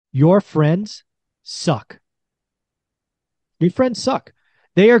Your friends suck. Your friends suck.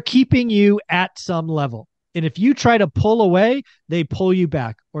 They are keeping you at some level. And if you try to pull away, they pull you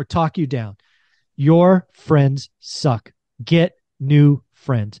back or talk you down. Your friends suck. Get new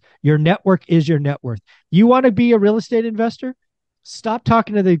friends. Your network is your net worth. You want to be a real estate investor? Stop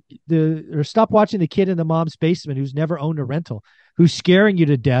talking to or stop watching the kid in the mom's basement who's never owned a rental, who's scaring you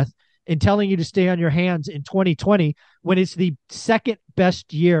to death and telling you to stay on your hands in 2020 when it's the second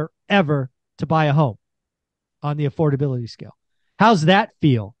best year ever to buy a home on the affordability scale. How's that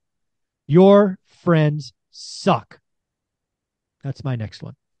feel? Your friends suck. That's my next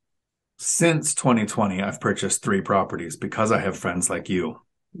one. Since 2020, I've purchased 3 properties because I have friends like you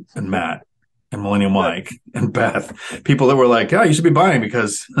and Matt and Millennium Mike and Beth, people that were like, yeah, you should be buying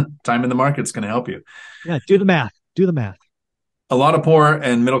because time in the market's going to help you. Yeah, do the math. Do the math. A lot of poor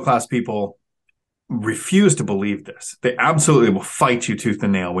and middle class people refuse to believe this. They absolutely will fight you tooth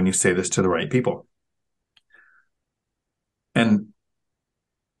and nail when you say this to the right people. And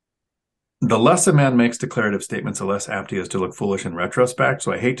the less a man makes declarative statements, the less apt he is to look foolish in retrospect.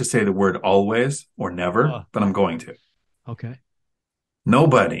 So I hate to say the word always or never, but I'm going to. Okay.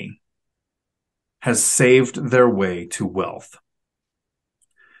 Nobody has saved their way to wealth.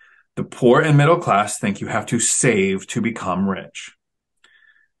 The poor and middle class think you have to save to become rich.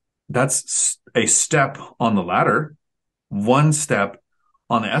 That's a step on the ladder, one step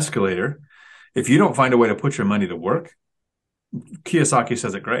on the escalator. If you don't find a way to put your money to work, Kiyosaki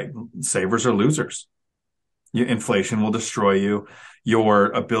says it great. Savers are losers. Inflation will destroy you. Your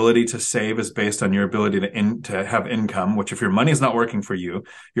ability to save is based on your ability to have income, which if your money is not working for you,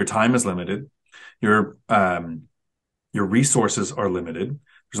 your time is limited. Your resources are limited.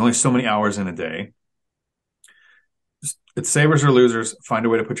 There's only so many hours in a day. It's savers or losers. Find a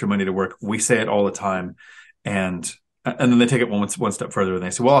way to put your money to work. We say it all the time. And then they take it one step further and they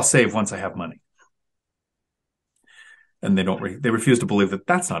say, well, I'll save once I have money. And they refuse to believe that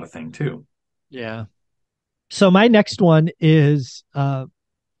that's not a thing too. Yeah. So my next one is the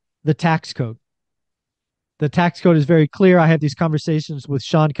tax code. The tax code is very clear. I have these conversations with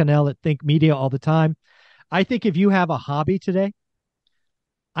Sean Cannell at Think Media all the time. I think if you have a hobby today,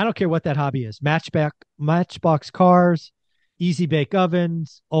 I don't care what that hobby is, Matchbox cars, easy bake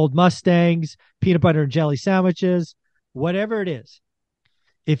ovens, old Mustangs, peanut butter and jelly sandwiches, whatever it is.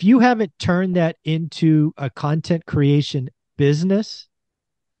 If you haven't turned that into a content creation business,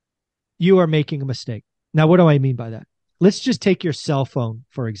 you are making a mistake. Now, what do I mean by that? Let's just take your cell phone,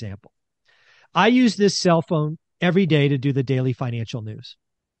 for example. I use this cell phone every day to do the daily financial news.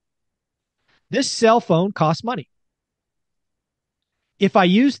 This cell phone costs money. If I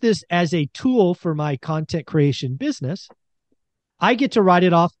use this as a tool for my content creation business, I get to write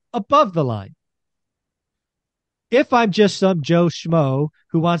it off above the line. If I'm just some Joe Schmo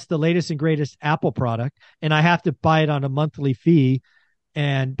who wants the latest and greatest Apple product and I have to buy it on a monthly fee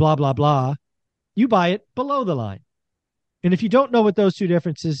and blah, blah, blah, you buy it below the line. And if you don't know what those two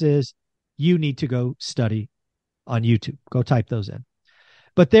differences is, you need to go study on YouTube. Go type those in.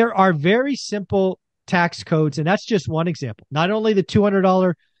 But there are very simple tax codes, and that's just one example. Not only the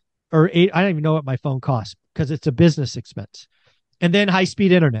 $200 or I don't even know what my phone costs because it's a business expense. And then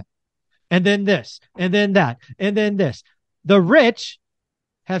high-speed internet. And then this, and then that, and then this. The rich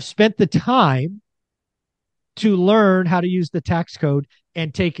have spent the time to learn how to use the tax code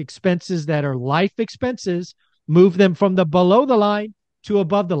and take expenses that are life expenses, move them from the below the line to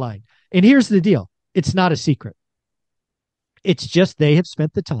above the line. And here's the deal. It's not a secret. It's just they have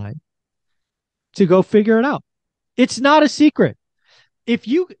spent the time to go figure it out. It's not a secret. If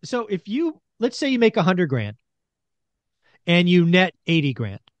you let's say you make 100 grand and you net 80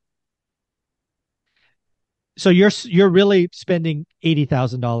 grand. So you're really spending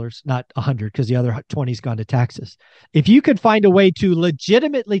 $80,000, not 100, because the other 20's gone to taxes. If you could find a way to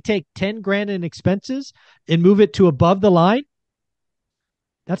legitimately take 10 grand in expenses and move it to above the line,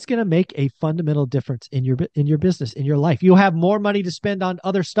 that's going to make a fundamental difference in your business, in your life. You'll have more money to spend on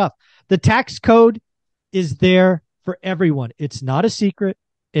other stuff. The tax code is there for everyone. It's not a secret.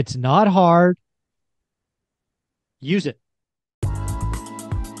 It's not hard. Use it.